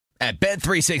At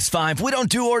Bet365, we don't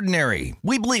do ordinary.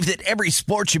 We believe that every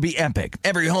sport should be epic.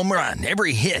 Every home run,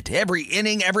 every hit, every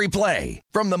inning, every play.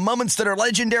 From the moments that are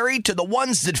legendary to the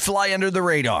ones that fly under the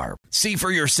radar. See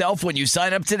for yourself when you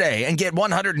sign up today and get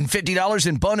 $150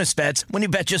 in bonus bets when you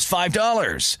bet just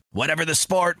 $5. Whatever the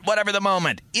sport, whatever the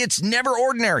moment, it's never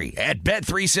ordinary at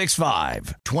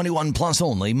Bet365. 21 plus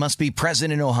only. Must be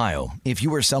present in Ohio. If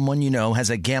you or someone you know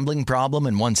has a gambling problem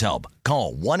and wants help,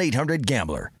 call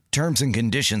 1-800-GAMBLER. Terms and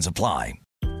conditions apply.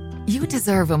 You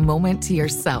deserve a moment to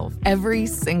yourself every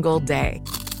single day.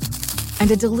 And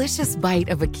a delicious bite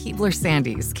of a Keebler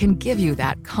Sandies can give you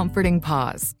that comforting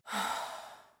pause.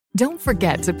 Don't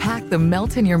forget to pack the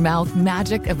melt-in-your-mouth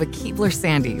magic of a Keebler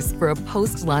Sandies for a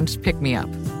post-lunch pick-me-up.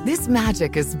 This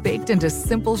magic is baked into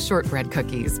simple shortbread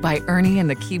cookies by Ernie and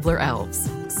the Keebler Elves.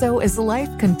 So as life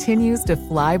continues to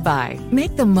fly by,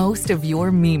 make the most of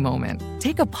your me moment.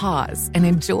 Take a pause and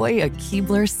enjoy a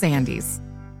Keebler Sandies.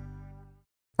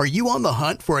 Are you on the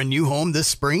hunt for a new home this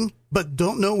spring, but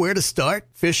don't know where to start?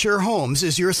 Fisher Homes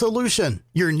is your solution.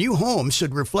 Your new home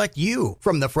should reflect you,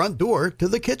 from the front door to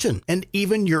the kitchen, and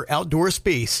even your outdoor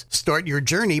space. Start your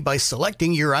journey by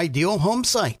selecting your ideal home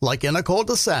site, like in a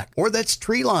cul-de-sac or that's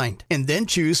tree-lined, and then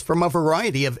choose from a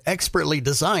variety of expertly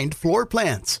designed floor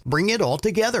plans. Bring it all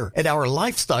together at our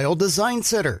Lifestyle Design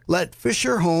Center. Let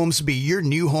Fisher Homes be your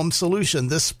new home solution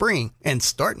this spring and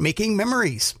start making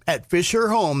memories at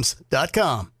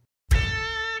FisherHomes.com.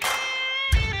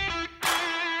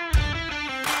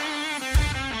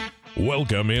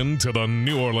 Welcome into the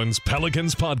New Orleans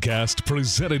Pelicans podcast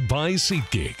presented by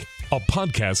SeatGeek, a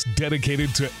podcast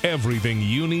dedicated to everything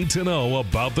you need to know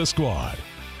about the squad.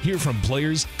 Hear from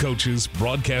players, coaches,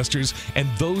 broadcasters, and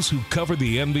those who cover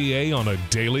the NBA on a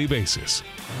daily basis.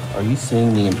 Are you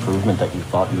seeing the improvement that you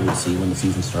thought you would see when the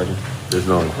season started? There's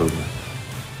no improvement.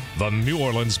 The New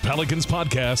Orleans Pelicans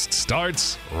podcast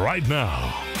starts right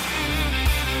now.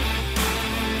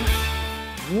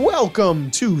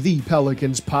 Welcome to the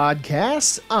Pelicans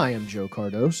podcast. I am Joe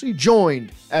Cardosi,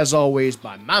 joined, as always,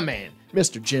 by my man,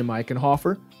 Mr. Jim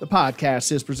Eichenhofer. The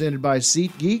podcast is presented by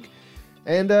SeatGeek.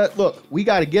 And look, we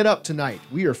got to get up tonight.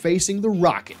 We are facing the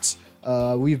Rockets.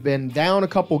 We've been down a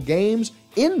couple games,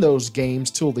 in those games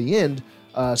till the end.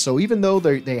 So even though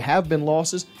they have been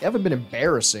losses, they haven't been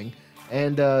embarrassing.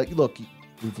 And look,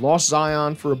 we've lost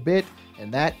Zion for a bit,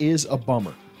 and that is a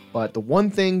bummer. But the one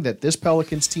thing that this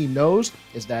Pelicans team knows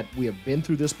is that we have been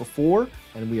through this before,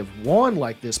 and we have won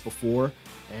like this before.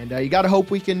 And you got to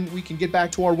hope we can get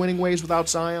back to our winning ways without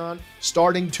Zion,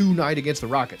 starting tonight against the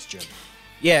Rockets, Jim.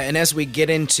 Yeah, and as we get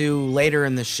into later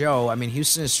in the show, I mean,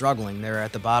 Houston is struggling. They're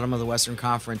at the bottom of the Western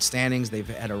Conference standings. They've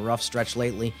had a rough stretch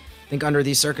lately. I think under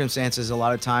these circumstances, a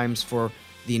lot of times for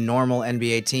the normal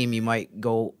NBA team, you might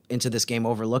go into this game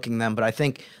overlooking them, but I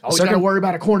think always got to worry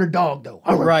about a cornered dog, though.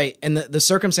 Right, and the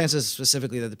circumstances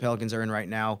specifically that the Pelicans are in right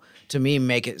now, to me,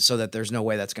 make it so that there's no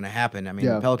way that's going to happen. I mean,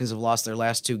 The Pelicans have lost their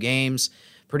last two games,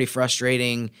 pretty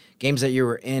frustrating games that you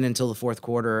were in until the fourth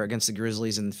quarter against the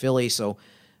Grizzlies and Philly. So,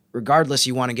 regardless,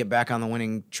 you want to get back on the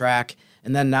winning track.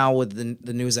 And then now with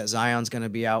the news that Zion's going to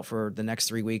be out for the next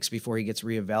 3 weeks before he gets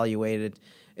reevaluated.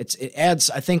 It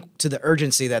adds, I think, to the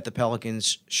urgency that the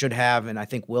Pelicans should have and I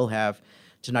think will have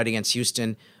tonight against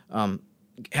Houston.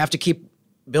 Have to keep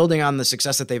building on the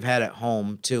success that they've had at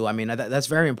home, too. I mean, that's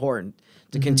very important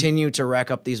to continue to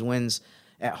rack up these wins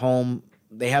at home.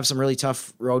 They have some really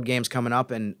tough road games coming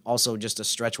up and also just a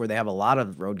stretch where they have a lot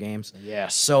of road games.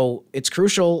 Yes. So it's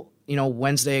crucial,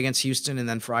 Wednesday against Houston and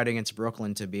then Friday against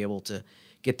Brooklyn to be able to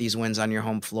get these wins on your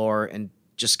home floor and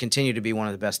just continue to be one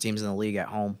of the best teams in the league at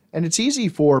home. And it's easy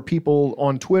for people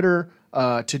on Twitter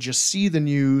to just see the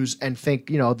news and think,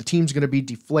 the team's going to be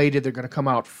deflated. They're going to come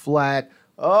out flat.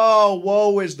 Oh,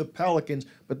 woe is the Pelicans.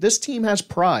 But this team has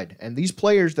pride. And these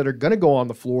players that are going to go on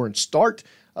the floor and start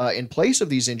in place of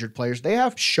these injured players, they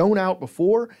have shown out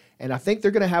before. And I think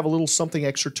they're going to have a little something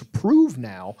extra to prove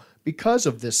now because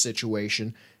of this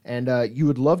situation. And you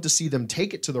would love to see them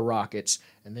take it to the Rockets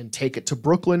and then take it to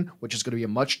Brooklyn, which is going to be a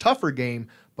much tougher game.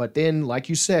 But then, like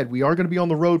you said, we are going to be on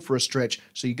the road for a stretch,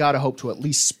 so you got to hope to at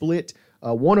least split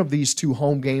one of these two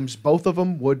home games. Both of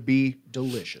them would be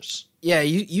delicious. Yeah,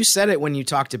 you said it when you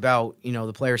talked about,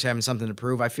 the players having something to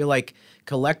prove. I feel like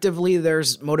collectively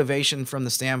there's motivation from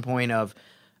the standpoint of,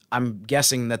 I'm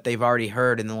guessing that they've already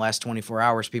heard in the last 24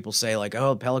 hours people say like,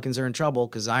 oh, the Pelicans are in trouble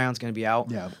because Zion's going to be out.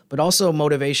 Yeah. But also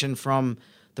motivation from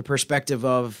the perspective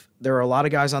of there are a lot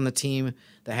of guys on the team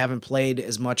that haven't played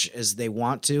as much as they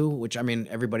want to, which, I mean,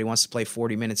 everybody wants to play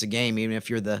 40 minutes a game, even if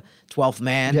you're the 12th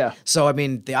man. Yeah. So, I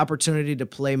mean, the opportunity to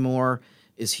play more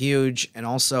is huge. And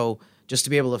also just to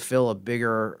be able to fill a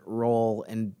bigger role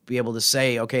and be able to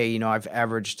say, okay, I've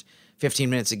averaged 15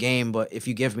 minutes a game, but if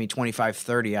you give me 25,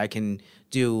 30, I can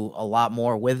do a lot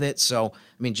more with it. So,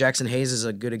 Jackson Hayes is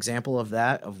a good example of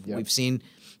that. We've seen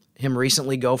him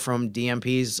recently go from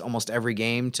DMPs almost every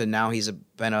game to now he's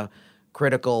been a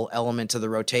critical element to the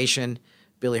rotation.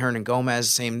 Billy Hernan-Gomez,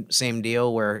 same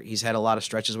deal, where he's had a lot of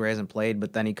stretches where he hasn't played,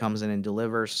 but then he comes in and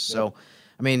delivers. So,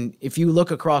 if you look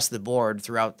across the board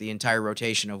throughout the entire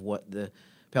rotation of what the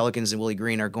Pelicans and Willie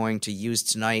Green are going to use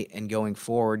tonight and going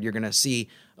forward, you're going to see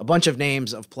a bunch of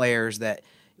names of players that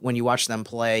when you watch them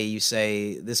play, you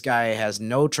say, this guy has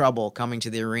no trouble coming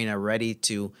to the arena ready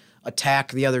to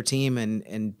attack the other team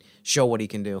and show what he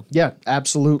can do. Yeah,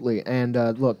 absolutely. And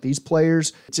look, these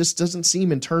players, it just doesn't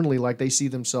seem internally like they see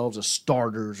themselves as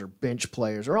starters or bench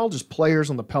players. They're all just players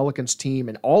on the Pelicans team,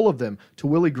 and all of them, to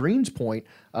Willie Green's point,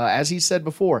 as he said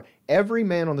before, every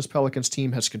man on this Pelicans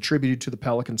team has contributed to the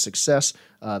Pelicans' success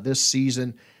this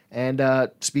season. And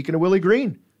speaking of Willie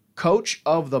Green, Coach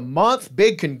of the Month,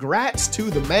 big congrats to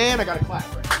the man. I got a clap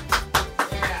right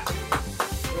now.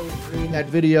 That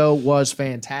video was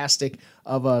fantastic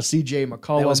of CJ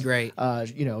McCollum. That was great.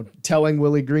 Telling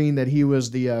Willie Green that he was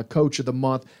the coach of the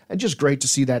month, and just great to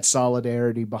see that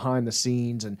solidarity behind the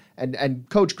scenes. And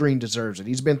Coach Green deserves it.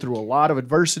 He's been through a lot of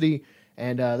adversity,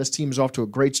 and this team is off to a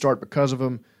great start because of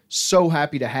him. So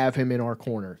happy to have him in our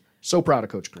corner. So proud of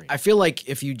Coach Green. I feel like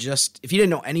if you didn't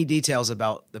know any details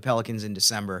about the Pelicans in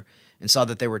December and saw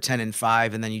that they were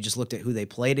 10-5, and then you just looked at who they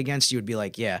played against, you would be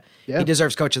like, yeah, he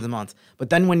deserves Coach of the Month. But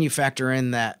then when you factor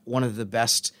in that one of the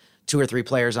best 2 or 3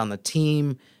 players on the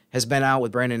team has been out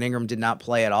with Brandon Ingram, did not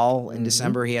play at all in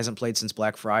December. He hasn't played since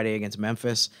Black Friday against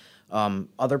Memphis.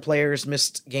 Other players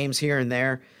missed games here and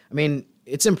there.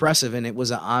 It's impressive, and it was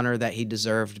an honor that he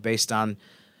deserved based on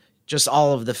just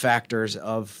all of the factors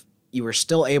of you were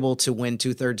still able to win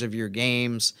 2/3 of your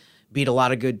games, beat a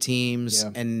lot of good teams,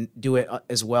 and do it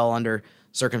as well under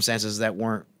circumstances that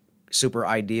weren't super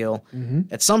ideal.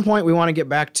 At some point, we want to get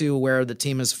back to where the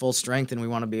team is full strength, and we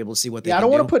want to be able to see what they can do. I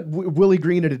don't want to put Willie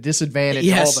Green at a disadvantage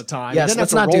all the time. Yes,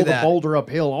 let's not do that. The boulder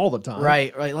uphill all the time.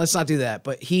 Right. Let's not do that.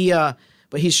 But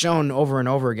he's shown over and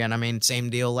over again. Same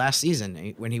deal last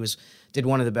season when he did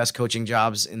one of the best coaching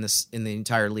jobs in the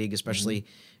entire league, especially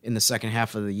in the second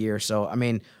half of the year. So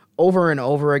over and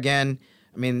over again.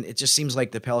 It just seems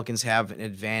like the Pelicans have an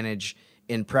advantage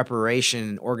in preparation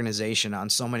and organization on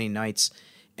so many nights.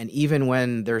 And even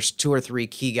when there's 2 or 3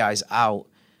 key guys out,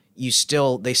 they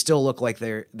still look like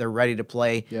they're ready to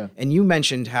play. Yeah. And you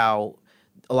mentioned how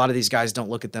a lot of these guys don't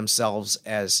look at themselves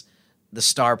as the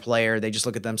star player. They just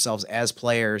look at themselves as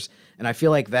players. And I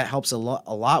feel like that helps a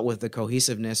lot with the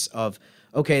cohesiveness of,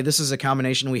 okay, this is a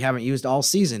combination we haven't used all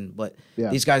season, but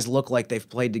these guys look like they've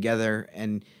played together,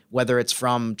 and whether it's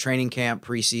from training camp,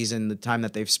 preseason, the time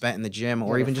that they've spent in the gym,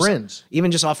 or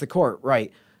even just off the court,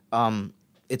 right?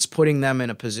 It's putting them in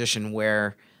a position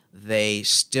where they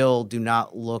still do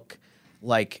not look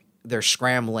like they're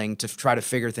scrambling to try to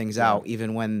figure things out,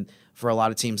 even when for a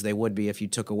lot of teams they would be if you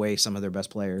took away some of their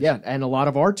best players. Yeah, and a lot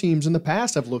of our teams in the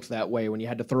past have looked that way when you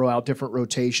had to throw out different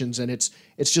rotations, and it's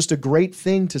just a great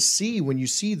thing to see when you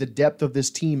see the depth of this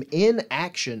team in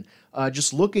action.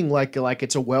 Just looking like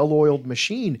it's a well-oiled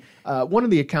machine. One of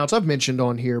the accounts I've mentioned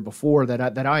on here before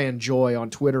that I enjoy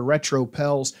on Twitter, Retro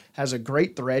Pels, has a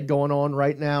great thread going on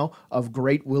right now of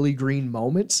great Willie Green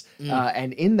moments.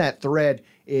 And in that thread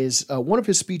is one of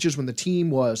his speeches when the team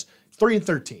was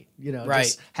 3-13. Right.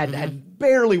 Just had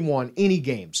barely won any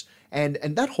games. And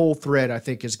that whole thread, I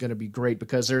think, is going to be great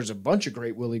because there's a bunch of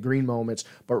great Willie Green moments.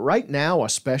 But right now,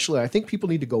 especially, I think people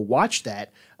need to go watch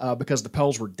that because the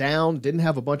Pels were down, didn't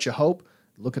have a bunch of hope.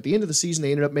 Look, at the end of the season,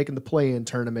 they ended up making the play-in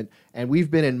tournament, and we've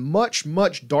been in much,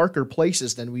 much darker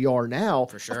places than we are now.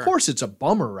 For sure. Of course, it's a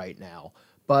bummer right now.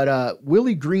 But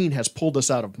Willie Green has pulled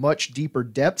us out of much deeper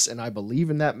depths, and I believe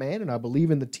in that man, and I believe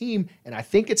in the team. And I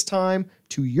think it's time,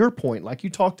 to your point, like you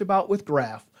talked about with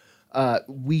Graf,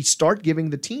 we start giving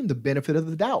the team the benefit of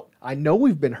the doubt. I know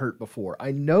we've been hurt before.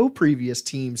 I know previous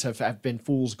teams have been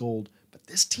fool's gold, but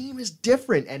this team is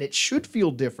different, and it should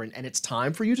feel different, and it's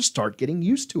time for you to start getting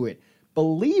used to it.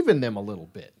 Believe in them a little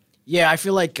bit. Yeah, I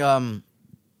feel like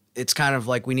it's kind of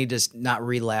like we need to not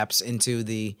relapse into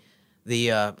the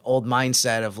old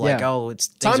mindset of like, it's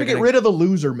time to get rid of the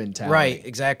loser mentality. Right,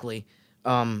 exactly.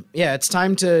 It's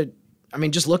time to,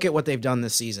 just look at what they've done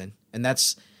this season, and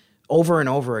that's over and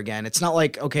over again. It's not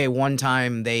like, okay, one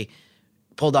time they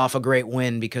pulled off a great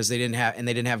win because they didn't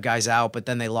have guys out, but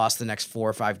then they lost the next 4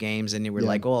 or 5 games, and you were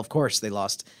like, well, of course they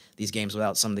lost these games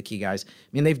without some of the key guys.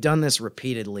 They've done this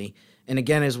repeatedly. And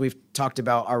again, as we've talked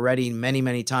about already many,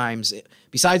 many times,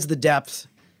 besides the depth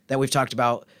that we've talked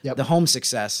about, the home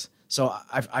success. So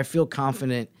I feel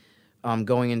confident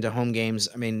going into home games.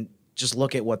 I mean, just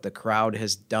look at what the crowd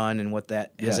has done and what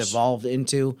that has evolved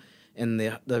into, and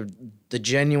the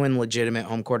genuine, legitimate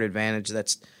home court advantage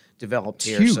that's developed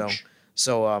here. Huge.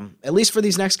 So at least for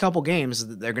these next couple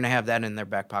games, they're going to have that in their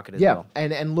back pocket as well.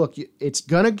 And look, it's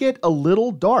going to get a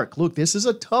little dark. Look, this is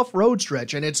a tough road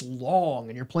stretch, and it's long,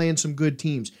 and you're playing some good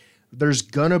teams. There's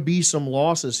going to be some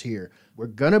losses here. We're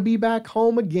going to be back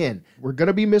home again. We're going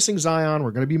to be missing Zion.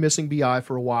 We're going to be missing BI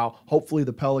for a while. Hopefully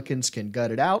the Pelicans can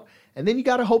gut it out. And then you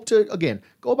got to hope to, again,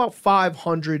 go about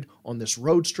 500 on this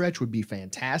road stretch would be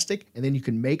fantastic. And then you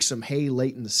can make some hay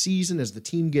late in the season as the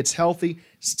team gets healthy.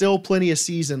 Still plenty of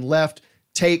season left.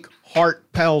 Take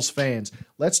heart, Pels fans.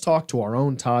 Let's talk to our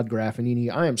own Todd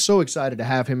Graffagnini. I am so excited to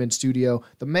have him in studio.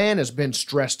 The man has been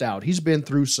stressed out. He's been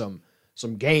through some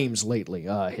games lately.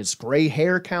 His gray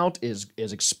hair count is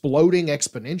exploding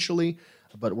exponentially,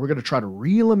 but we're going to try to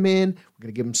reel him in. We're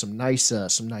going to give him some nice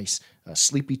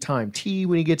sleepy time tea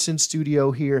when he gets in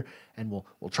studio here, and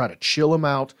we'll try to chill him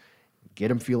out, get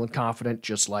him feeling confident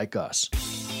just like us.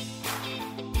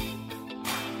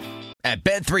 At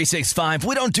Bet365,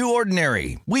 we don't do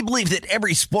ordinary. We believe that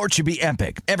every sport should be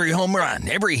epic. Every home run,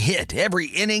 every hit, every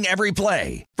inning, every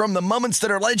play. From the moments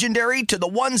that are legendary to the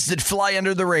ones that fly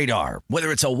under the radar.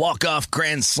 Whether it's a walk-off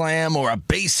grand slam or a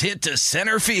base hit to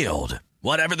center field.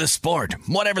 Whatever the sport,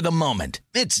 whatever the moment.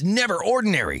 It's never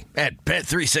ordinary at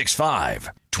Bet365.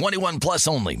 21 plus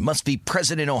only. Must be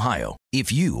present in Ohio.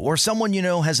 If you or someone you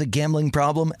know has a gambling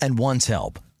problem and wants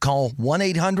help, call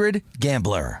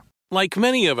 1-800-GAMBLER. Like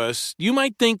many of us, you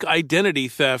might think identity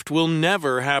theft will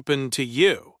never happen to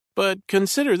you. But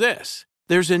consider this.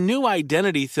 There's a new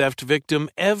identity theft victim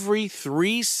every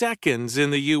 3 seconds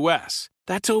in the U.S.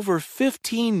 That's over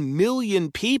 15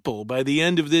 million people by the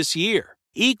end of this year,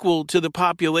 equal to the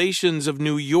populations of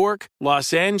New York,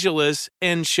 Los Angeles,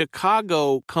 and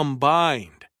Chicago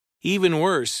combined. Even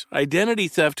worse, identity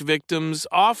theft victims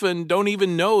often don't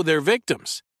even know they're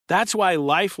victims. That's why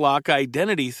LifeLock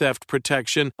Identity Theft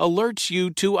Protection alerts you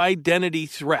to identity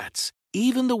threats,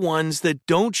 even the ones that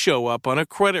don't show up on a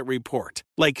credit report,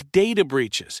 like data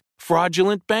breaches,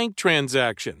 fraudulent bank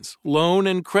transactions, loan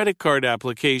and credit card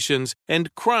applications,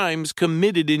 and crimes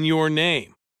committed in your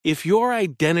name. If your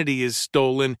identity is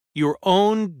stolen, your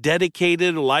own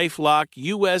dedicated LifeLock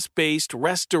U.S.-based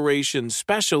restoration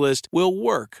specialist will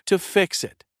work to fix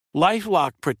it.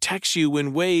 LifeLock protects you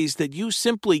in ways that you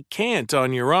simply can't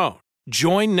on your own.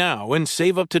 Join now and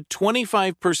save up to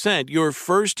 25% your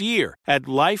first year at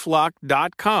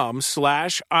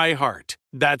LifeLock.com/iHeart.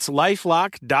 That's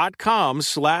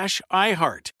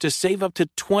LifeLock.com/iHeart to save up to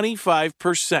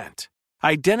 25%.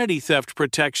 Identity theft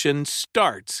protection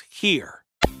starts here.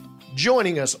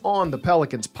 Joining us on the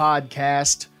Pelicans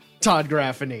podcast, Todd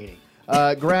Graffagnini.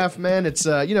 Graf, man, it's,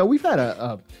 we've had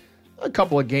a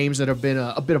couple of games that have been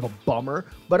a bit of a bummer,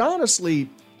 but honestly,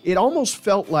 it almost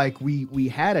felt like we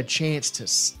had a chance to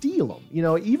steal them.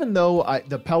 Even though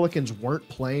the Pelicans weren't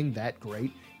playing that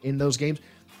great in those games,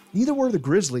 neither were the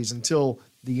Grizzlies until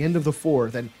the end of the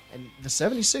fourth, and the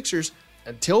 76ers,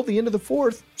 until the end of the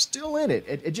fourth, still in it.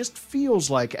 It just feels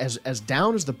like as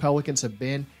down as the Pelicans have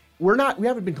been, we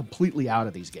haven't been completely out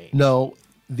of these games. No,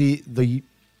 the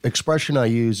expression I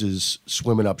use is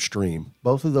swimming upstream.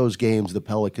 Both of those games, the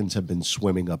Pelicans have been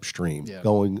swimming upstream,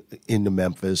 going into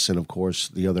Memphis, and of course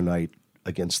the other night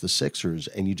against the Sixers.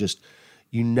 And you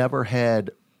never had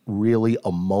really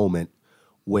a moment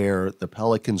where the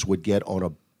Pelicans would get on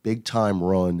a big time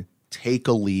run, take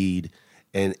a lead,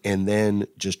 and then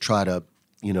just try to,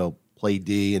 play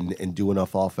D and do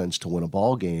enough offense to win a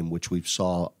ball game, which we've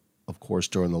saw, of course,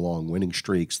 during the long winning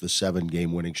streaks, the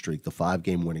 7-game winning streak, the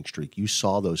 5-game winning streak. You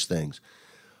saw those things.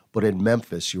 But in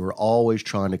Memphis, you were always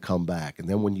trying to come back. And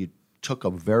then when you took a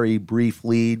very brief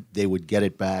lead, they would get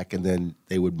it back, and then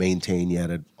they would maintain you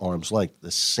at arm's length.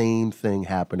 The same thing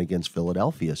happened against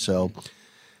Philadelphia. So,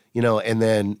 and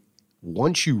then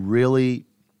once you really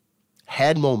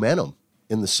had momentum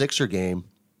in the Sixer game,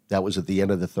 that was at the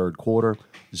end of the third quarter.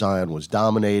 Zion was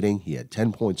dominating. He had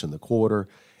 10 points in the quarter.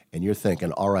 And you're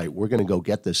thinking, all right, we're going to go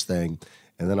get this thing.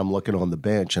 And then I'm looking on the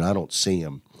bench, and I don't see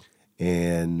him.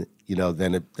 And,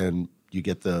 then you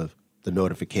get the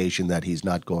notification that he's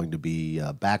not going to be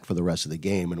back for the rest of the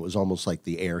game. And it was almost like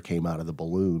the air came out of the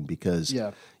balloon because,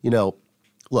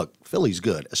 look, Philly's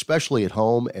good, especially at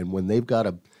home. And when they've got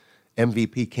a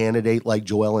MVP candidate like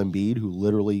Joel Embiid, who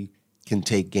literally can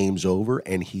take games over,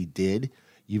 and he did,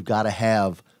 you've got to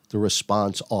have the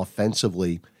response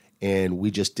offensively. And we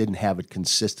just didn't have it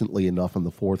consistently enough in the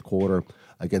fourth quarter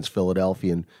against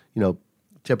Philadelphia. And,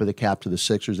 tip of the cap to the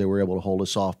Sixers. They were able to hold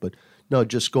us off. But No,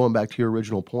 just going back to your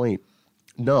original point.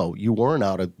 No, you weren't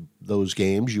out of those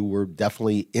games. You were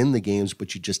definitely in the games,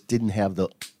 but you just didn't have the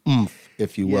oomph,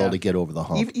 if you will, to get over the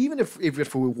hump. Even if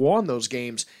we won those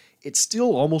games, it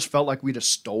still almost felt like we'd have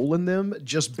stolen them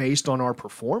just based on our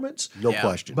performance. No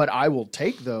question. But I will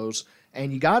take those,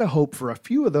 and you got to hope for a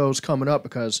few of those coming up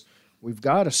because we've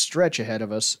got a stretch ahead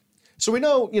of us. So we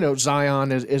know,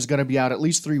 Zion is going to be out at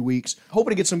least 3 weeks.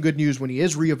 Hoping to get some good news when he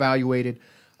is reevaluated.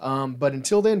 But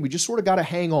until then, we just sort of got to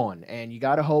hang on, and you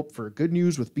got to hope for good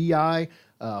news with BI,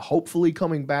 hopefully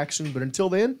coming back soon. But until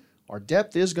then, our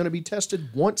depth is going to be tested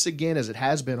once again, as it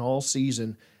has been all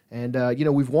season. And,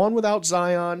 we've won without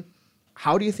Zion.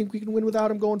 How do you think we can win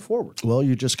without him going forward? Well,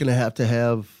 you're just going to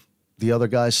have the other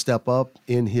guys step up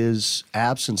in his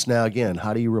absence. Now, again,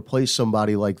 how do you replace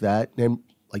somebody like that? And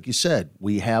like you said,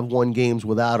 we have won games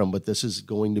without him, but this is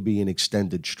going to be an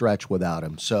extended stretch without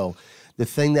him. So the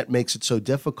thing that makes it so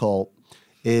difficult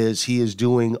is he is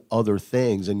doing other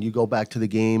things. And you go back to the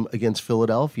game against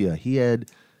Philadelphia, he had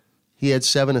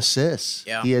 7 assists.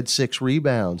 Yeah. He had 6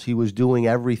 rebounds. He was doing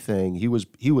everything. He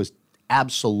was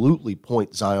absolutely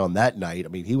point Zion that night. I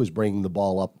mean, he was bringing the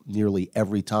ball up nearly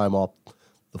every time off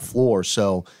the floor.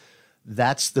 So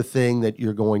that's the thing that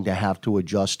you're going to have to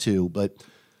adjust to. But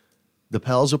the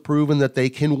Pels have proven that they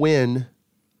can win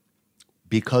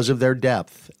because of their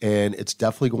depth, and it's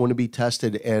definitely going to be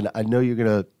tested. And I know you're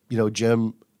going to,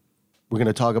 Jim, we're going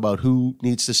to talk about who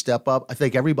needs to step up. I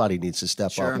think everybody needs to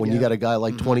step up. When you got a guy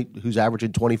like 20 who's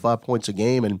averaging 25 points a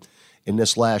game, and in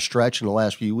this last stretch in the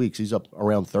last few weeks, he's up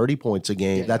around 30 points a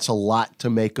game. Yeah. That's a lot to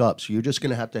make up. So you're just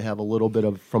going to have a little bit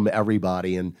of from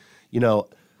everybody. And,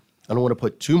 I don't want to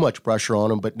put too much pressure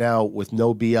on him, but now with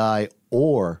no BI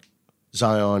or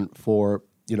Zion for,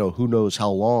 who knows how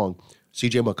long,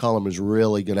 CJ McCollum is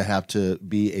really going to have to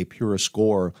be a pure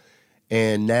scorer.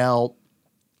 And now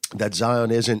that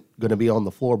Zion isn't going to be on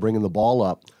the floor bringing the ball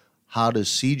up, how does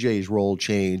CJ's role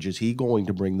change? Is he going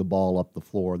to bring the ball up the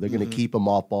floor? They're going to keep him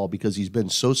off ball because he's been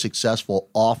so successful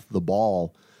off the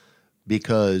ball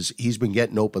because he's been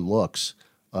getting open looks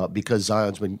because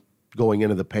Zion's been going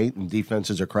into the paint and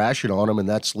defenses are crashing on him, and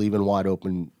that's leaving wide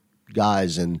open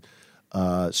guys. And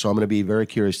so I'm going to be very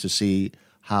curious to see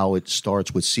how it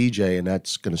starts with CJ, and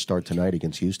that's going to start tonight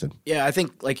against Houston. Yeah, I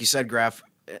think, like you said, Graf,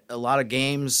 a lot of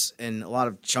games and a lot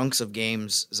of chunks of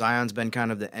games, Zion's been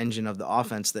kind of the engine of the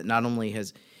offense that not only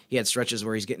has he had stretches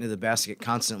where he's getting to the basket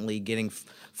constantly, getting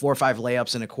 4 or 5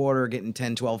 layups in a quarter, getting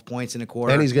 10, 12 points in a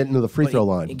quarter. And he's getting to the free throw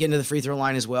line. Getting to the free throw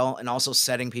line as well, and also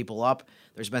setting people up.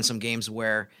 There's been some games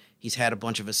where he's had a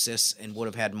bunch of assists and would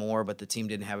have had more, but the team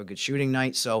didn't have a good shooting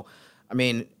night. So,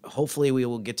 hopefully we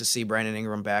will get to see Brandon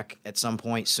Ingram back at some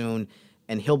point soon,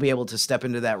 and he'll be able to step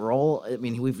into that role.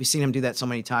 We've seen him do that so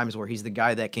many times where he's the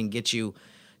guy that can get you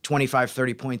 25,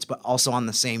 30 points, but also on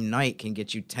the same night can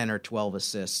get you 10 or 12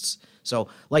 assists. So,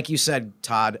 like you said,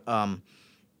 Todd, I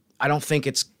don't think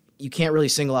you can't really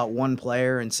single out one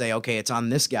player and say, okay, it's on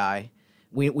this guy.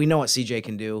 We know what CJ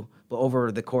can do, but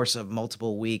over the course of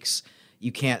multiple weeks,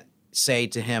 you can't say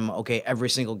to him, okay, every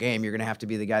single game you're going to have to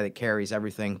be the guy that carries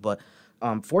everything. But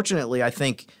fortunately, I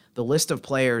think the list of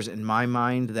players in my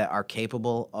mind that are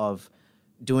capable of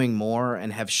doing more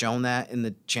and have shown that in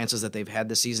the chances that they've had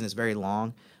this season is very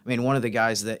long. One of the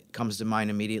guys that comes to mind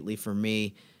immediately for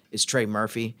me is Trey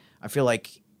Murphy. I feel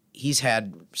like he's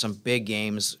had some big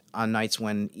games on nights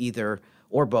when either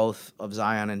or both of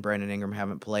Zion and Brandon Ingram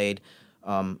haven't played.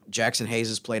 Jackson Hayes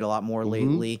has played a lot more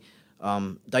lately.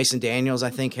 Dyson Daniels, I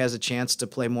think, has a chance to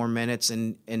play more minutes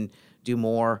and do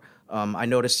more. I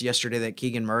noticed yesterday that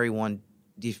Keegan Murray won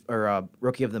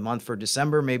Rookie of the Month for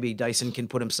December. Maybe Dyson can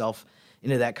put himself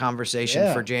into that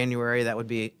conversation for January. That would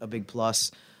be a big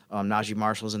plus. Najee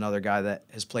Marshall's another guy that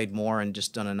has played more and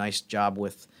just done a nice job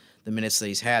with the minutes that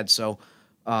he's had. So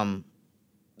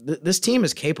this team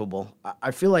is capable.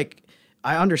 I feel like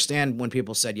I understand when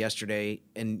people said yesterday,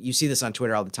 and you see this on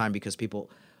Twitter all the time because people,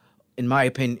 in my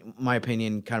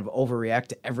opinion, kind of overreact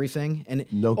to everything. And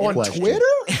no on question. Twitter?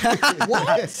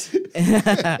 What?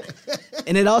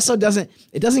 And it also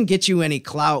doesn't get you any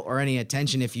clout or any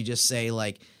attention if you just say,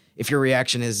 like, if your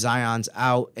reaction is Zion's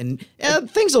out, and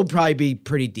things will probably be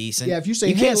pretty decent. Yeah, if you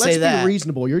say, hey, let's be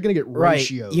reasonable, you're going to get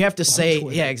ratio. Right. You have to say,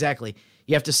 yeah, exactly.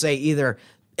 You have to say either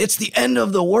it's the end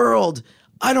of the world,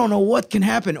 I don't know what can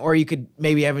happen, or you could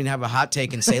maybe even have a hot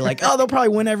take and say, like, oh, they'll probably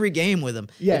win every game with him.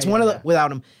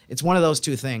 Without him. It's one of those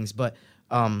two things. But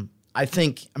I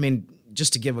think,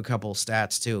 just to give a couple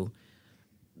stats too,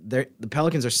 the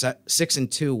Pelicans are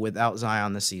 6-2 without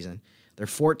Zion this season. They're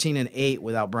 14-8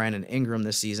 without Brandon Ingram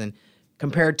this season.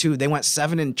 compared to they went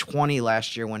 7-20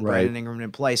 last year when Brandon Ingram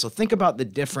didn't play. So think about the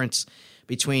difference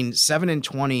between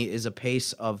 7-20 is a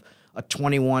pace of a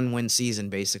 21-win season,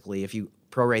 basically, if you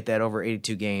prorate that over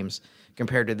 82 games,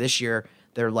 compared to this year,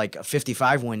 they're like a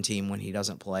 55-win team when he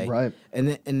doesn't play. Right.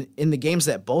 And in the games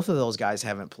that both of those guys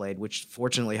haven't played, which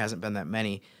fortunately hasn't been that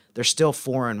many, they're still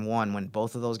 4-1 when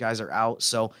both of those guys are out.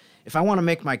 So if I want to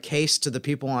make my case to the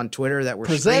people on Twitter that were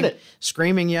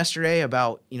screaming yesterday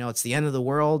about, it's the end of the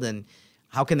world and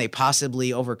how can they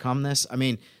possibly overcome this? I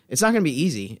mean, it's not going to be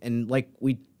easy. And like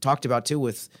we talked about too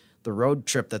with the road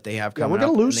trip that they have coming up. We're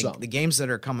going to lose some. The games that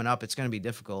are coming up, it's going to be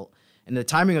difficult. And the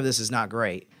timing of this is not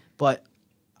great. But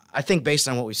I think based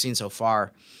on what we've seen so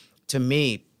far, to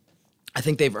me, I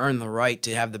think they've earned the right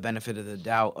to have the benefit of the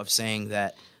doubt of saying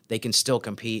that they can still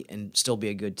compete and still be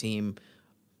a good team.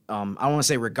 I don't want to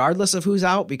say regardless of who's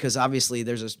out, because obviously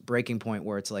there's this breaking point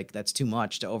where it's like that's too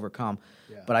much to overcome.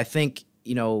 Yeah. But I think,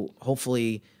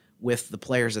 hopefully with the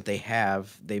players that they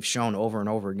have, they've shown over and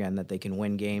over again that they can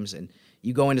win games. And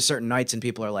you go into certain nights and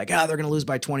people are like, they're going to lose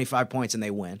by 25 points, and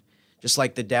they win. Just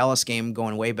like the Dallas game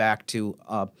going way back to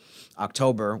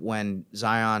October when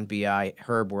Zion, B.I.,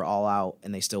 Herb were all out,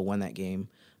 and they still won that game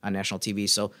on national TV.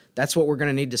 So that's what we're going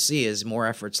to need to see is more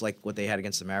efforts like what they had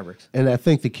against the Mavericks. And I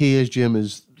think the key is, Jim,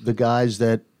 is the guys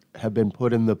that have been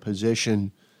put in the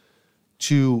position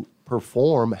to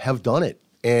perform have done it,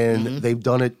 and they've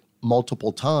done it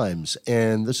multiple times.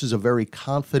 And this is a very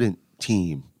confident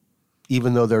team,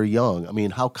 even though they're young. I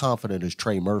mean, how confident is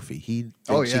Trey Murphy? He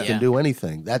thinks he can do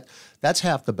anything. That's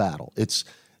half the battle. It's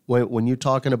when you're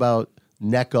talking about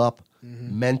neck up,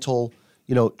 mental.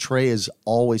 Trey has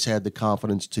always had the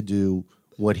confidence to do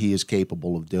what he is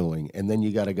capable of doing. And then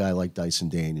you got a guy like Dyson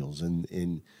Daniels.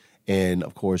 And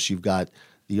of course, you've got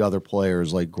the other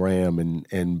players like Graham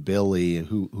and Billy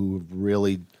who have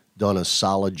really done a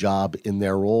solid job in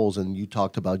their roles. And you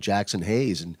talked about Jackson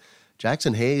Hayes. And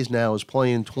Jackson Hayes now is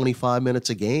playing 25 minutes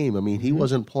a game. I mean, he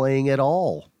wasn't playing at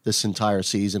all this entire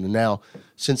season. And now,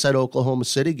 since that Oklahoma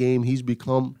City game, he's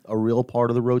become a real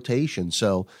part of the rotation.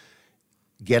 So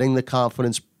getting the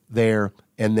confidence there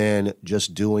and then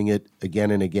just doing it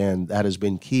again and again, that has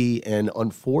been key. And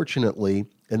unfortunately,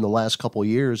 in the last couple of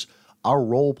years, our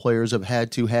role players have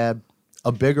had to have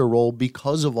a bigger role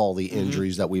because of all the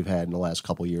injuries that we've had in the last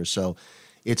couple of years. So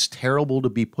it's terrible to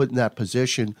be put in that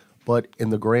position, but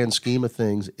in the grand scheme of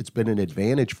things, it's been an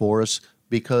advantage for us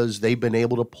because they've been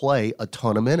able to play a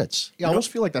ton of minutes. Yeah, I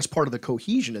almost feel like that's part of the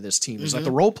cohesion of this team. It's like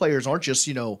the role players aren't just,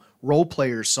 role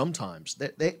players sometimes.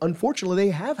 They unfortunately,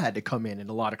 they have had to come in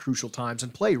a lot of crucial times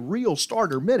and play real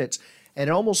starter minutes. And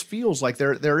it almost feels like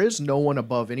there is no one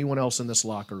above anyone else in this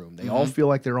locker room. They all feel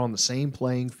like they're on the same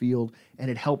playing field, and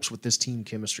it helps with this team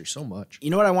chemistry so much. You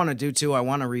know what I want to do, too? I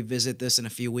want to revisit this in a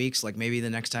few weeks, like maybe the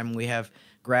next time we have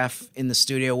Graf in the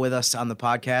studio with us on the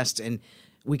podcast, and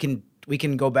we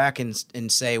can go back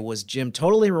and say, was Jim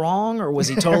totally wrong or was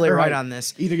he totally right on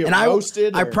this? Either get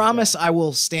roasted. I promise I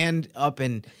will stand up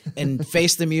and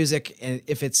face the music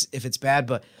if it's bad.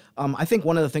 But I think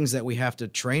one of the things that we have to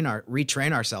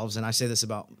retrain ourselves, and I say this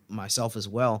about myself as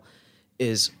well,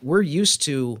 is we're used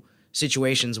to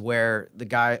situations where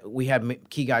we have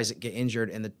key guys that get injured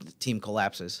and the team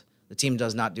collapses. The team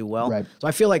does not do well. Right. So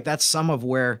I feel like that's some of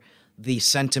where the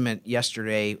sentiment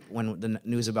yesterday when the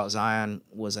news about Zion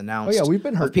was announced. Oh yeah, we've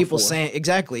been hurt. People before. saying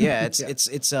exactly, yeah.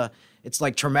 It's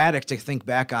like traumatic to think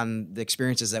back on the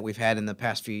experiences that we've had in the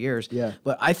past few years. Yeah.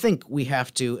 But I think we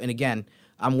have to, and again,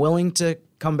 I'm willing to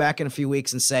come back in a few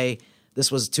weeks and say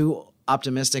this was too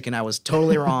optimistic and I was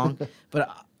totally wrong. But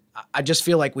I just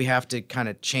feel like we have to kind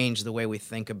of change the way we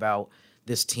think about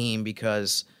this team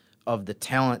because of the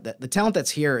talent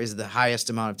that's here is the highest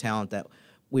amount of talent that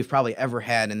we've probably ever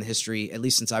had in the history, at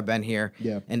least since I've been here.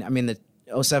 Yeah. And I mean, the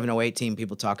 07-08 team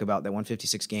people talk about that won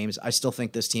 56 games. I still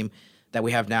think this team that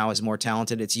we have now is more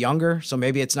talented. It's younger, so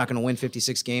maybe it's not going to win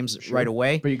 56 games right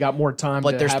away. But you got more time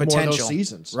but to there's have potential. more of those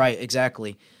seasons. Right,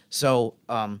 exactly. So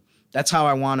that's how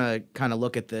I want to kind of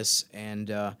look at this.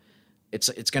 And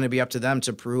it's going to be up to them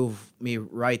to prove me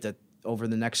right that over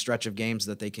the next stretch of games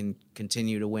that they can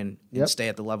continue to win and stay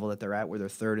at the level that they're at, where they're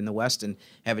third in the West, and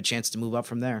have a chance to move up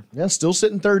from there. Yeah, still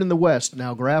sitting third in the West.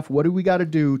 Now, Graf, what do we got to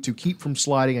do to keep from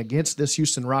sliding against this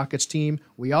Houston Rockets team?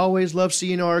 We always love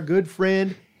seeing our good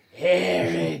friend,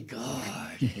 Harry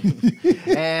Gordon.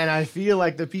 And I feel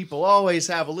like the people always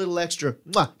have a little extra,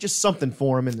 just something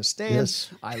for him in the stands.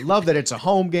 Yes. I love that it's a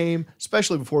home game,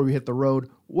 especially before we hit the road.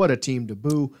 What a team to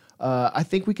boo. I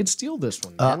think we can steal this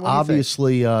one. Man.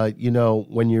 Obviously,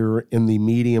 when you're in the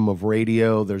medium of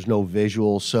radio, there's no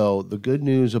visual. So the good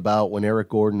news about when Eric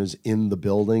Gordon is in the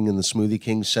building in the Smoothie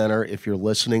King Center, if you're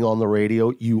listening on the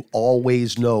radio, you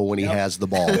always know when he has the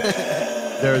ball.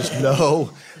 There's no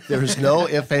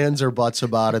ifs, ands, or buts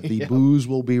about it. The booze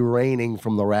will be raining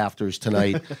from the rafters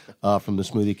tonight from the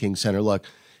Smoothie King Center. Look,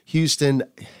 Houston,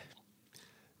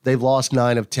 they've lost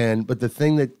 9 of 10, but the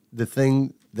thing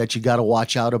that you got to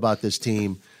watch out about this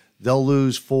team, they'll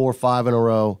lose 4 or 5 in a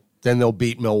row, then they'll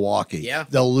beat Milwaukee. Yeah.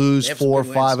 They'll lose 4 or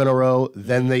 5 in a row,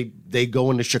 then they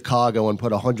go into Chicago and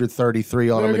put 133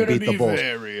 on them and beat the Bulls.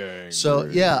 So,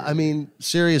 yeah, I mean,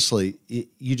 seriously,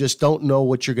 you just don't know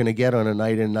what you're going to get on a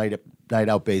night in, night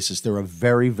out basis. They're a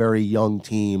very, very young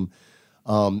team.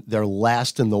 They're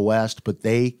last in the West, but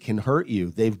they can hurt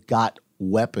you. They've got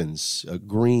weapons.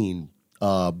 Green,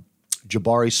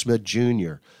 Jabari Smith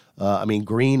Jr.,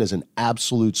 Green is an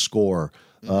absolute scorer.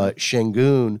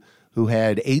 Şengün, who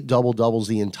had 8 double-doubles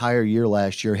the entire year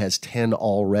last year, has 10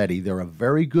 already. They're a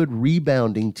very good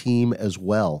rebounding team as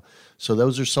well. So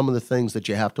those are some of the things that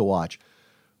you have to watch.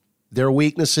 Their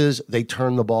weaknesses, they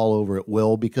turn the ball over at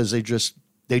will because they just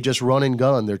run and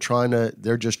gun. They're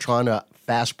just trying to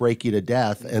fast break you to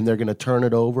death, and they're going to turn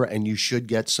it over, and you should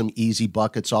get some easy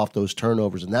buckets off those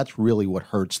turnovers, and that's really what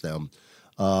hurts them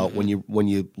when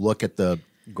you look at the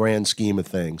grand scheme of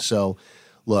things. So,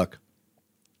 look,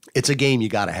 it's a game you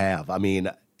got to have. I mean,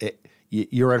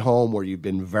 you're at home where you've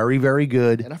been very, very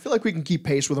good. And I feel like we can keep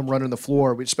pace with them running the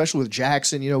floor, especially with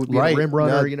Jackson, with being a rim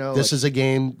runner. This is a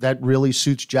game that really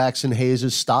suits Jackson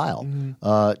Hayes' style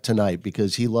tonight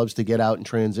because he loves to get out and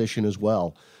transition as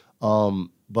well.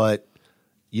 But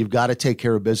you've got to take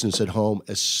care of business at home,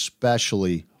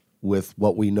 especially with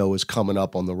what we know is coming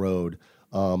up on the road.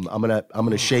 I'm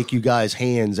gonna shake you guys'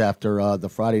 hands after the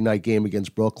Friday night game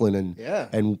against Brooklyn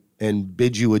and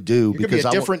bid you adieu. You're because be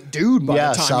a different dude by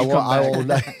the time you come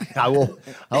back.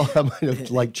 I'm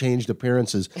gonna change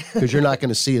appearances because you're not going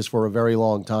to see us for a very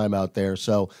long time out there.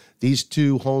 So these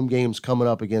 2 home games coming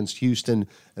up against Houston,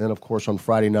 and then of course on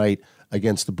Friday night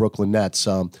against the Brooklyn Nets,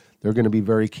 they're going to be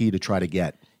very key to try to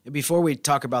get. Before we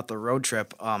talk about the road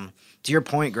trip, to your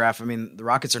point, Graf, I mean, the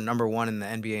Rockets are number 1 in the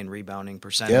NBA in rebounding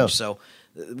percentage. Yeah. So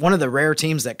one of the rare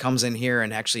teams that comes in here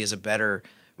and actually is a better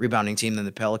rebounding team than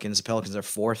the Pelicans. The Pelicans are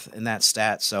 4th in that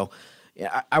stat. So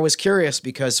I was curious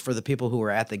because for the people who were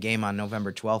at the game on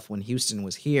November 12th when Houston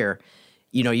was here,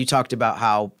 you talked about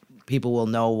how people will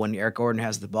know when Eric Gordon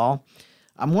has the ball.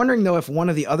 I'm wondering, though, if one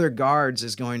of the other guards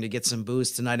is going to get some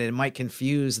boos tonight, and it might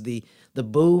confuse the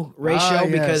boo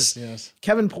ratio because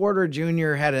Kevin Porter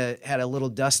Jr. had a little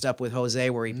dust up with Jose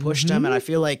where he pushed him, and I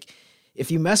feel like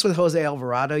if you mess with Jose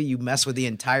Alvarado, you mess with the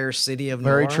entire city of New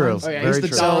Orleans. Very true. Oh, yeah, he's the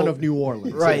Don of New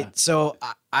Orleans. Right. Yeah. So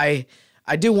I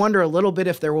do wonder a little bit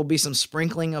if there will be some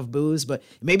sprinkling of boos, but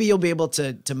maybe you'll be able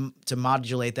to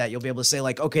modulate that. You'll be able to say,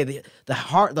 like, okay,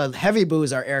 the heavy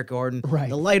boos are Eric Gordon. Right.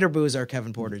 The lighter boos are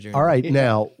Kevin Porter Jr. All right.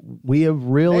 Now, we have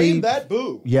really... Name that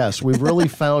boo. Yes, we've really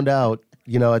found out,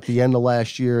 at the end of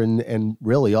last year and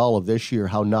really all of this year,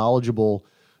 how knowledgeable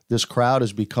this crowd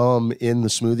has become in the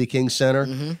Smoothie King Center.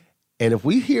 Mm-hmm. And if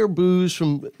we hear boos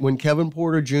from when Kevin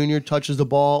Porter Jr. touches the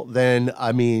ball, then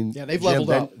they've leveled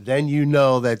up. Then you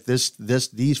know that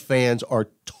these fans are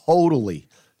totally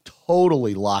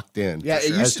locked in. Yeah, it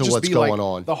used as to just what's be going like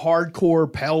on. The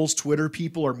hardcore Pels Twitter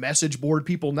people or message board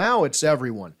people. Now it's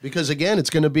everyone. Because again, it's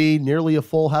going to be nearly a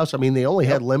full house. I mean, they only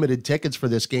had limited tickets for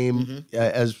this game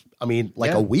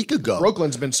a week ago.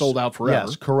 Brooklyn's been sold out forever.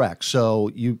 Yes, correct. So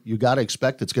you got to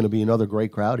expect it's going to be another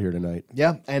great crowd here tonight.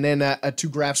 Yeah, and then to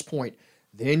Graf's point,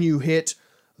 then you hit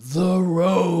the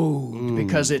road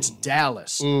because it's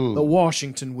Dallas, the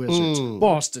Washington Wizards,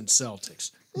 Boston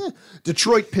Celtics,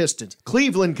 Detroit Pistons,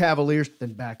 Cleveland Cavaliers,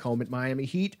 then back home at Miami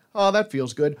Heat. Oh, that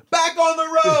feels good. Back on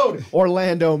the road!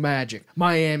 Orlando Magic,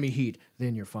 Miami Heat.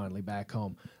 Then you're finally back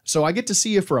home. So I get to see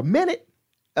you for a minute,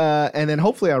 and then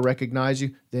hopefully I recognize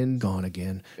you, then gone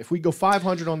again. If we go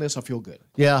 500 on this, I'll feel good.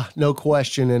 Yeah, no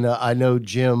question. And I know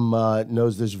Jim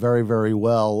knows this very, very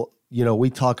well. We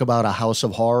talk about a house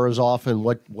of horrors often,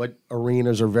 what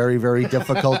arenas are very, very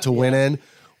difficult to win in.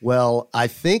 Well, I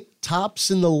think tops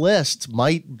in the list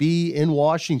might be in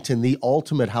Washington, the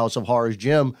ultimate house of horrors.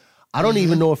 Jim, I don't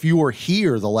even know if you were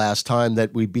here the last time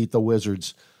that we beat the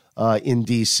Wizards in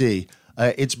D.C.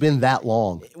 It's been that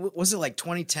long. Was it like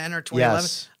 2010 or 2011?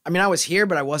 Yes. I mean, I was here,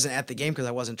 but I wasn't at the game because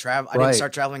I wasn't traveling. I didn't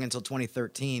start traveling until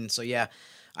 2013. So, yeah.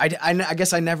 I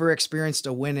guess I never experienced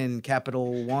a win in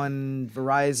Capital One,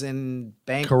 Verizon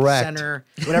Bank Correct. Center,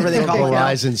 whatever they call it.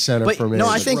 Verizon Center but for me. No,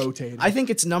 I think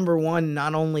it's number one,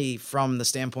 not only from the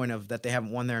standpoint of that they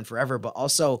haven't won there in forever, but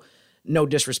also no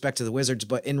disrespect to the Wizards,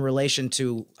 but in relation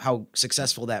to how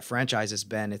successful that franchise has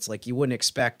been. It's like you wouldn't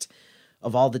expect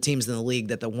of all the teams in the league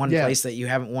that the one place that you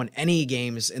haven't won any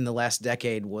games in the last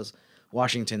decade was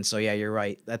Washington. So yeah, you're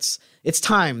right. It's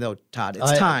time though, Todd.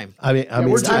 It's time. I mean,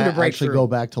 it's time to break actually through. Go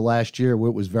back to last year. It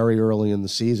was very early in the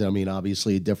season. I mean,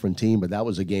 obviously a different team, but that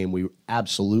was a game we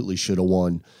absolutely should have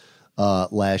won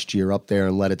last year up there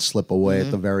and let it slip away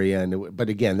at the very end. But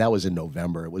again, that was in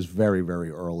November. It was very,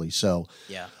 very early. So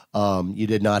you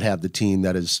did not have the team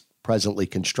that is presently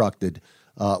constructed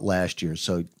last year.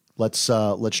 So let's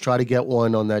try to get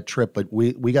one on that trip. But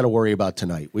we got to worry about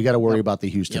tonight. We got to worry about the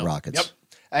Houston Rockets. Yep.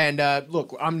 And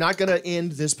look, I'm not going to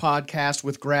end this podcast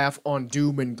with Graf on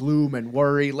doom and gloom and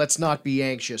worry. Let's not be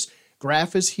anxious.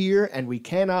 Graf is here, and we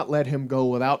cannot let him go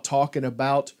without talking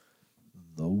about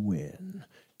the win.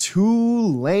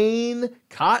 Tulane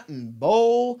Cotton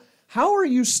Bowl. How are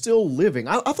you still living?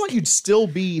 I thought you'd still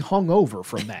be hungover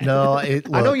from that. No, I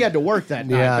know you had to work that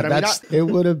night. Yeah, but it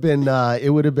would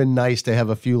have been nice to have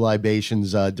a few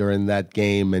libations during that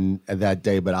game and that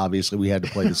day. But obviously, we had to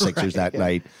play the Sixers that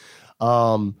night.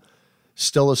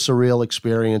 Still a surreal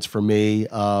experience for me,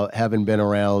 having been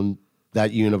around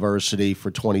that university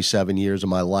for 27 years of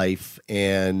my life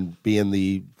and being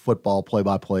the football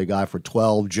play-by-play guy for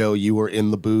 12. Joe, you were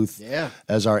in the booth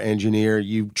as our engineer.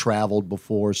 You've traveled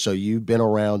before, so you've been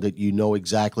around it. You know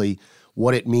exactly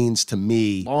what it means to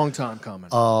me. Long time coming.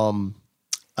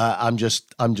 I'm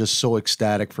just so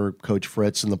ecstatic for Coach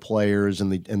Fritz and the players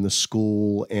and the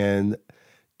school, and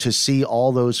to see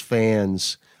all those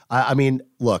fans. I mean,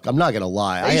 look, I'm not going to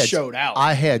lie. They showed out.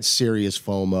 I had serious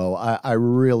FOMO. I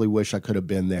really wish I could have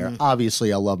been there.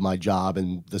 Obviously, I love my job,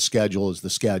 and the schedule is the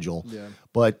schedule. Yeah.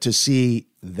 But to see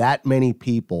that many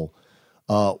people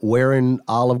wearing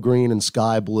olive green and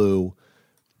sky blue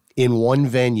in one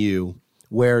venue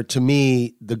where, to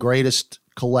me, the greatest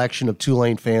collection of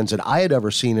Tulane fans that I had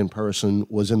ever seen in person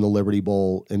was in the Liberty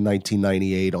Bowl in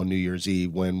 1998 on New Year's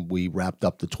Eve when we wrapped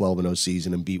up the 12-0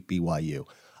 season and beat BYU.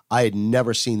 I had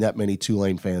never seen that many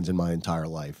Tulane fans in my entire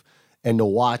life. And to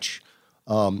watch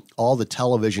all the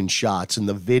television shots and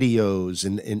the videos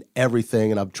and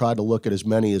everything, and I've tried to look at as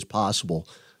many as possible,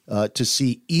 to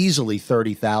see easily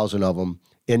 30,000 of them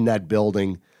in that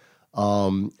building,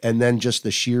 and then just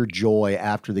the sheer joy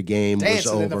after the game was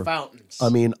over. Dancing in the fountains. I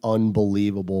mean,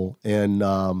 unbelievable. And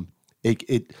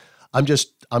I'm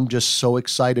just so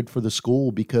excited for the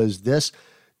school because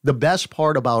the best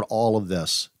part about all of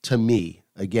this, to me,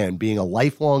 again, being a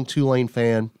lifelong Tulane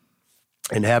fan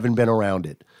and having been around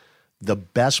it, the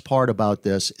best part about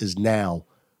this is now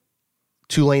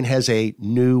Tulane has a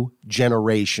new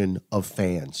generation of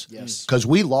fans. Yes. Because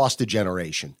we lost a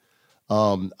generation.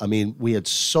 I mean, we had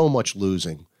so much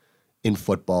losing in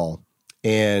football.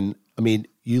 And, I mean,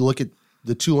 you look at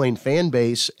the Tulane fan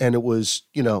base, and it was,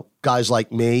 guys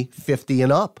like me, 50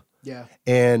 and up. Yeah.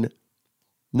 And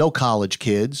no college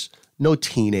kids, no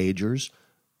teenagers,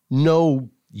 no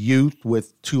youth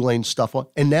with Tulane stuff on.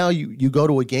 And now you go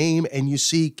to a game and you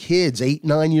see kids 8,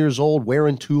 9 years old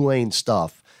wearing Tulane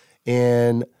stuff.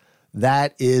 And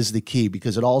that is the key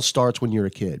because it all starts when you're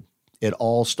a kid. It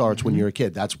all starts when you're a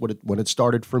kid. That's when it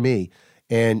started for me.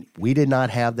 And we did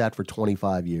not have that for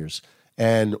 25 years.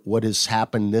 And what has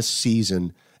happened this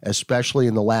season, especially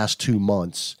in the last 2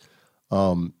 months,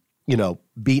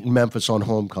 beating Memphis on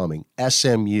homecoming,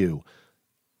 SMU,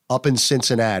 up in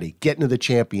Cincinnati, getting to the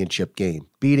championship game,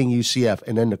 beating UCF,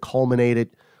 and then to culminate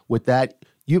it with that,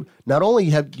 you not only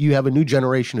have a new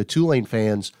generation of Tulane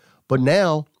fans, but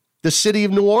now the city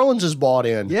of New Orleans is bought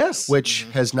in. Yes. Which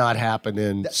has not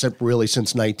happened since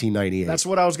 1998. That's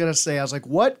what I was going to say. I was like,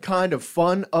 what kind of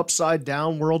fun upside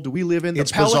down world do we live in?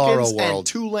 It's the Pelicans bizarro world. And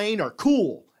Tulane are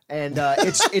cool. And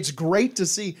it's great to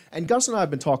see. And Gus and I have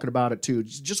been talking about it too.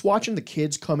 Just watching the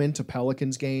kids come into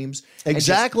Pelicans games.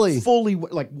 Exactly. And just fully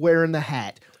wearing the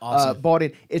hat. Awesome. Bought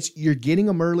in. You're getting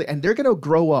them early. And they're going to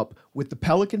grow up with the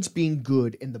Pelicans being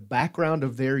good in the background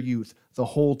of their youth the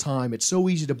whole time. It's so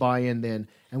easy to buy in then.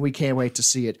 And we can't wait to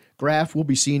see it. Graf, we'll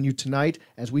be seeing you tonight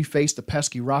as we face the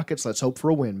pesky Rockets. Let's hope for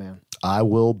a win, man. I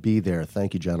will be there.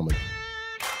 Thank you, gentlemen.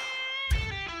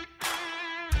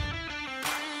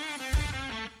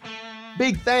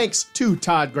 Big thanks to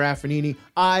Todd Graffagnini.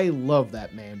 I love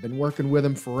that man. Been working with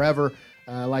him forever.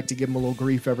 I like to give him a little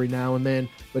grief every now and then,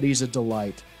 but he's a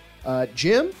delight.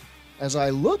 Jim, as I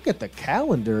look at the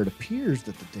calendar, it appears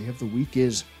that the day of the week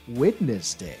is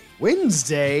Wednesday.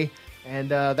 Wednesday? And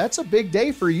that's a big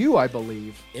day for you, I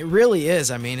believe. It really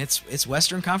is. I mean, it's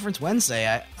Western Conference Wednesday.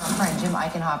 Our friend Jim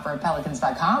Eichenhofer of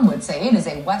Pelicans.com would say it is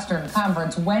a Western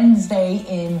Conference Wednesday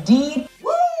indeed.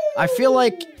 Woo! I feel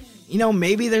like,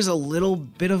 maybe there's a little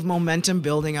bit of momentum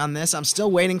building on this. I'm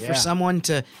still waiting for someone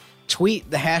to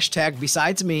tweet the hashtag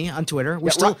besides me on Twitter.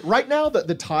 Right now,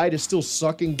 the tide is still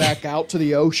sucking back out to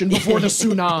the ocean before the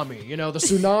tsunami. The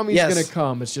tsunami is going to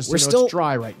come. It's just it's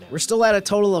dry right now. We're still at a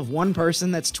total of one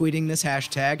person that's tweeting this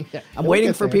hashtag. I'm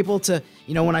waiting for people to,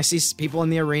 when I see people in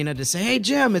the arena to say, hey,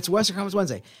 Jim, it's Western Conference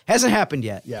Wednesday. Hasn't happened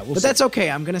yet. Yeah, but that's okay.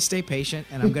 I'm going to stay patient,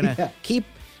 and I'm going to keep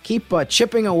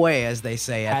chipping away, as they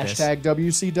say at hashtag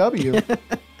WCW.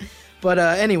 But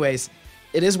anyways,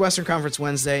 it is Western Conference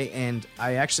Wednesday, and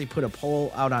I actually put a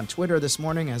poll out on Twitter this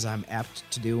morning, as I'm apt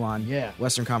to do on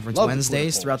Western Conference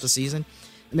Wednesdays throughout the season.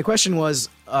 And the question was,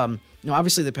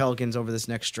 obviously the Pelicans over this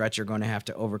next stretch are going to have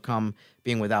to overcome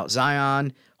being without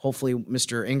Zion. Hopefully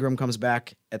Mr. Ingram comes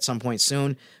back at some point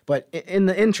soon. But in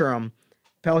the interim,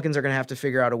 Pelicans are going to have to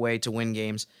figure out a way to win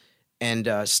games and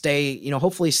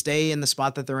hopefully stay in the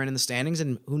spot that they're in the standings.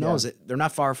 And who knows, they're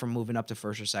not far from moving up to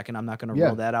first or second. I'm not going to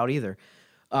rule that out either.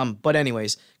 But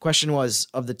anyways, question was,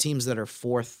 of the teams that are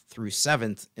 4th through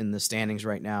 7th in the standings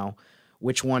right now,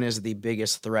 which one is the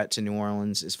biggest threat to New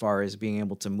Orleans as far as being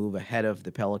able to move ahead of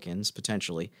the Pelicans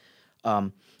potentially?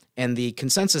 And the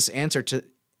consensus answer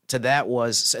to that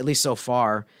was, at least so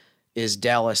far, is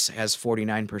Dallas has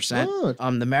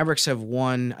 49%. The Mavericks have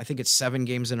won, I think it's 7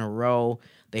 games in a row.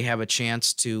 They have a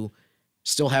chance to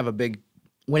still have a big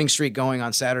winning streak going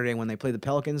on Saturday when they play the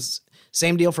Pelicans.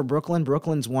 Same deal for Brooklyn.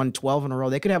 Brooklyn's won 12 in a row.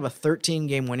 They could have a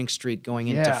 13-game winning streak going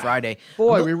into Friday.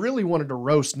 Boy, we really wanted to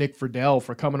roast Nick Friedel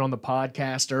for coming on the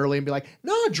podcast early and be like,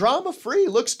 no, drama-free,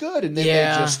 looks good. And then they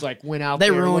just went out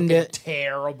there ruined it.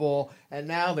 Terrible. And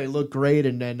now they look great,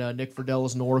 and then Nick Friedel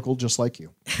is an oracle just like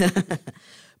you.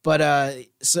 But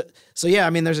so yeah, I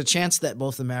mean, there's a chance that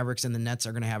both the Mavericks and the Nets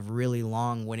are going to have really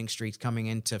long winning streaks coming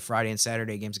into Friday and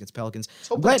Saturday games against Pelicans.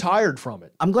 So I'm tired from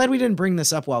it. I'm glad we didn't bring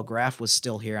this up while Graf was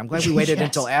still here. I'm glad we waited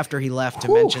until after he left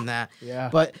to mention that. Yeah.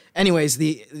 But anyways,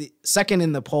 the second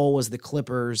in the poll was the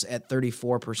Clippers at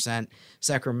 34%,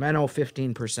 Sacramento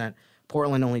 15%,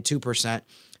 Portland only 2%.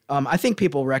 I think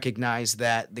people recognize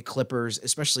that the Clippers,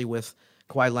 especially with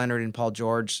Kawhi Leonard and Paul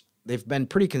George, they've been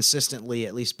pretty consistently,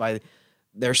 at least by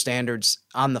their standards,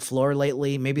 on the floor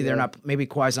lately. Maybe they're not. Maybe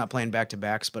Kawhi's not playing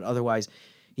back-to-backs, but otherwise,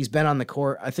 he's been on the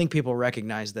court. I think people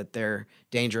recognize that they're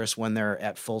dangerous when they're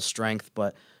at full strength.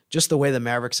 But just the way the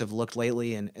Mavericks have looked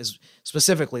lately, and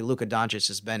specifically Luka Doncic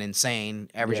has been insane,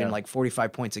 averaging like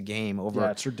 45 points a game over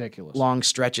it's ridiculous long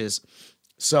stretches.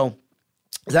 So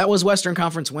that was Western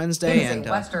Conference Wednesday. It is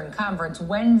a Western Conference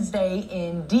Wednesday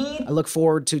indeed. I look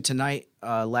forward to tonight.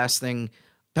 Last thing,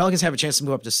 Pelicans have a chance to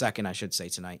move up to second, I should say,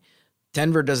 tonight.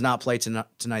 Denver does not play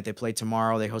tonight. They play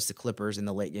tomorrow. They host the Clippers in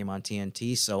the late game on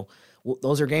TNT. So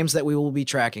those are games that we will be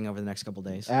tracking over the next couple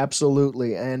days.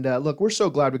 Absolutely. And look, we're so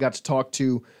glad we got to talk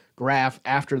to Graf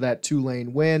after that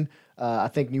Tulane win. I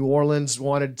think New Orleans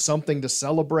wanted something to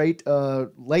celebrate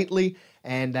lately,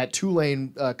 and that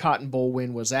Tulane Cotton Bowl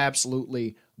win was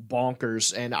absolutely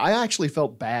bonkers. And I actually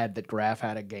felt bad that Graf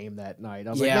had a game that night. I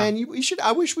was like, man,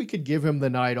 I wish we could give him the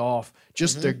night off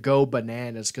just to go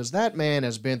bananas, because that man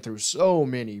has been through so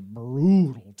many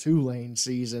brutal Tulane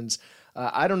seasons.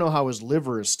 I don't know how his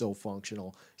liver is still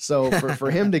functional. So for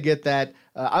him to get that,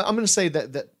 I'm going to say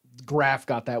that Graf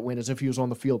got that win as if he was on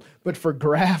the field. But for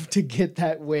Graf to get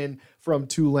that win from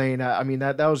Tulane, I mean,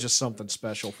 that was just something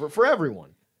special for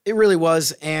everyone. It really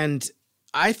was. And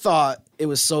I thought it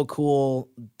was so cool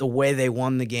the way they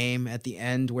won the game at the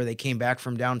end, where they came back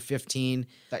from down 15.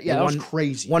 That was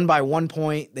crazy. Won by 1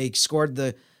 point. They scored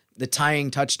the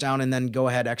tying touchdown and then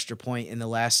go-ahead extra point in the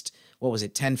last,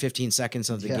 10, 15 seconds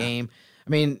of the game. I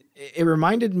mean, it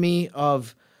reminded me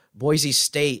of Boise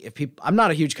State. I'm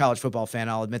not a huge college football fan,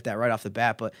 I'll admit that right off the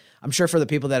bat, but I'm sure for the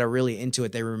people that are really into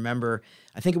it, they remember,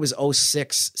 I think it was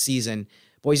 2006 season.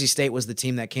 Boise State was the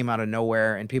team that came out of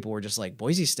nowhere, and people were just like,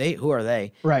 Boise State? Who are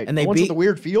they? Right. And they beat the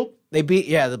weird field? They beat,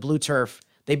 the blue turf.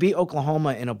 They beat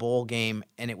Oklahoma in a bowl game,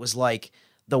 and it was like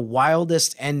the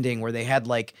wildest ending where they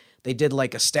did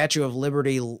like a Statue of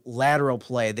Liberty lateral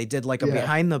play. They did like a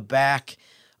behind the back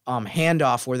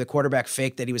handoff where the quarterback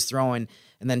faked that he was throwing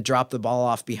and then dropped the ball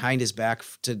off behind his back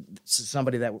to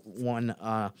somebody that won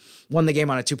the game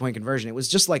on a 2-point conversion. It was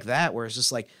just like that, where it's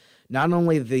just like, not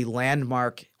only the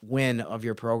landmark win of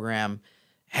your program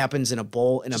happens in a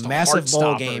massive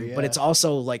bowl game, but it's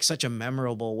also like such a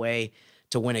memorable way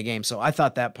to win a game. So I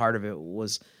thought that part of it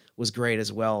was was great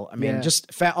as well. I mean,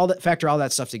 just factor all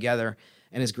that stuff together.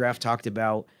 And as Graf talked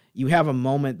about, you have a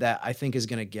moment that I think is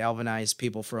going to galvanize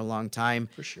people for a long time.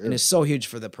 For sure. And is so huge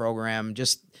for the program.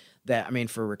 Just that, I mean,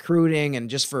 for recruiting and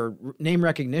just for name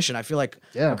recognition. I feel like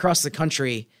across the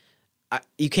country,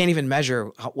 you can't even measure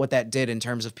what that did in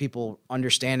terms of people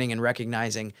understanding and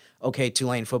recognizing, okay,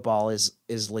 Tulane football is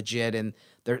legit, and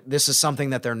this is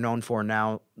something that they're known for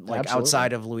now, like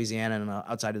outside of Louisiana and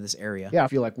outside of this area. Yeah, I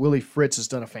feel like Willie Fritz has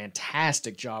done a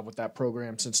fantastic job with that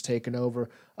program since taking over.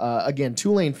 Again,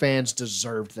 Tulane fans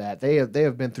deserved that. They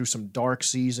have been through some dark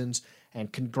seasons,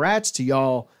 and congrats to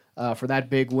y'all for that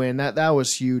big win. That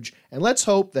was huge. And let's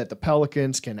hope that the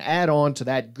Pelicans can add on to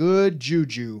that good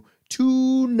juju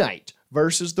tonight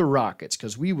versus the Rockets,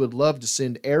 because we would love to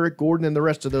send Eric Gordon and the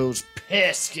rest of those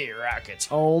pesky Rockets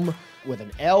home with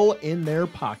an L in their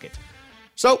pocket.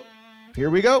 So, here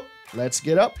we go. Let's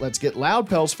get up. Let's get loud,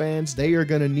 Pels fans. They are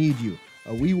going to need you.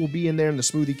 We will be in there in the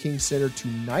Smoothie King Center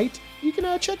tonight. You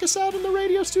can check us out in the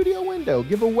radio studio window.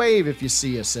 Give a wave if you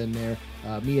see us in there.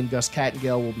 Me and Gus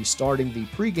Kattengell will be starting the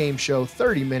pregame show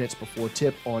 30 minutes before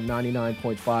tip on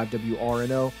 99.5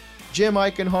 WRNO. Jim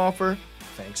Eichenhofer,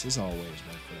 thanks as always,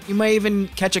 man. You may even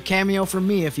catch a cameo from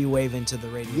me if you wave into the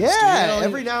radio studio.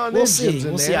 Every now and then.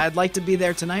 We'll see. I'd like to be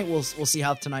there tonight. We'll see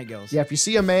how tonight goes. Yeah, if you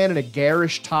see a man in a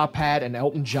garish top hat and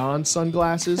Elton John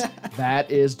sunglasses, that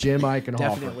is Jim Eichenhofer.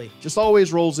 Definitely. Just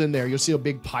always rolls in there. You'll see a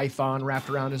big python wrapped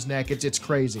around his neck. It's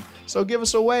crazy. So give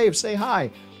us a wave. Say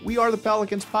hi. We are the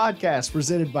Pelicans Podcast,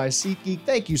 presented by SeatGeek.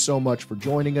 Thank you so much for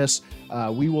joining us.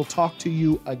 We will talk to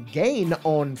you again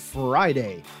on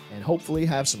Friday, and hopefully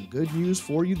have some good news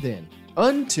for you then.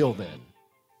 Until then.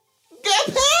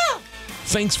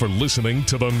 Thanks for listening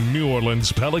to the New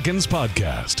Orleans Pelicans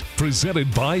Podcast,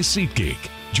 presented by SeatGeek.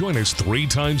 Join us 3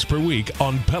 times per week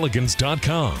on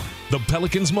Pelicans.com, the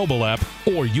Pelicans mobile app,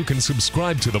 or you can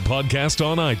subscribe to the podcast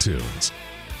on iTunes.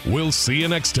 We'll see you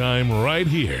next time right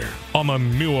here on the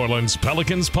New Orleans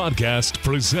Pelicans Podcast,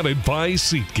 presented by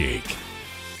SeatGeek.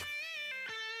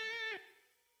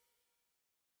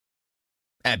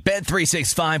 At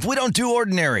Bet365, we don't do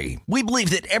ordinary. We believe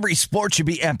that every sport should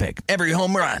be epic. Every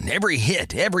home run, every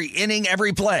hit, every inning,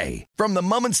 every play. From the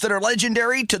moments that are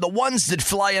legendary to the ones that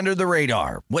fly under the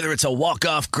radar. Whether it's a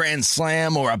walk-off grand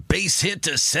slam or a base hit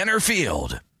to center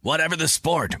field. Whatever the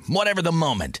sport, whatever the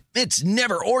moment. It's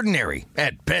never ordinary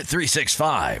at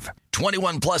Bet365.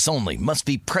 21 plus only. Must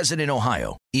be present in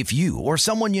Ohio. If you or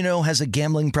someone you know has a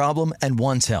gambling problem and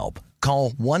wants help, call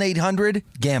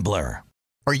 1-800-GAMBLER.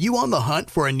 Are you on the hunt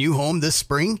for a new home this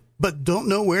spring, but don't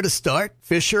know where to start?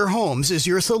 Fisher Homes is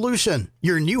your solution.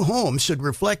 Your new home should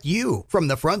reflect you, from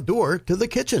the front door to the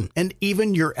kitchen, and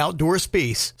even your outdoor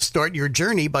space. Start your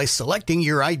journey by selecting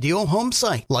your ideal home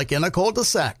site, like in a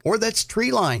cul-de-sac or that's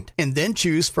tree-lined, and then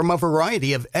choose from a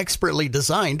variety of expertly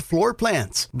designed floor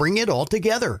plans. Bring it all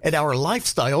together at our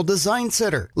Lifestyle Design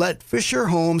Center. Let Fisher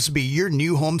Homes be your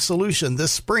new home solution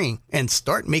this spring, and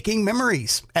start making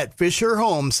memories at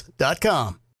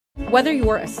FisherHomes.com. Whether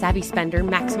you're a savvy spender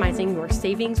maximizing your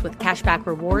savings with cashback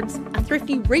rewards, a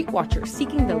thrifty rate watcher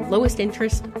seeking the lowest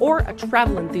interest, or a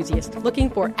travel enthusiast looking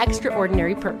for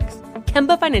extraordinary perks,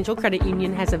 Kemba Financial Credit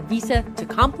Union has a visa to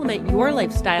complement your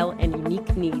lifestyle and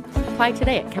unique needs. Apply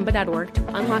today at Kemba.org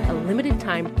to unlock a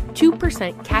limited-time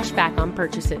 2% cash back on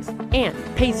purchases and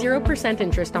pay 0%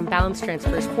 interest on balance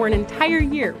transfers for an entire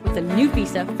year with a new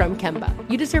visa from Kemba.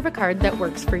 You deserve a card that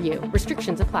works for you.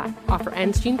 Restrictions apply. Offer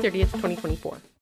ends June 30th, 2024.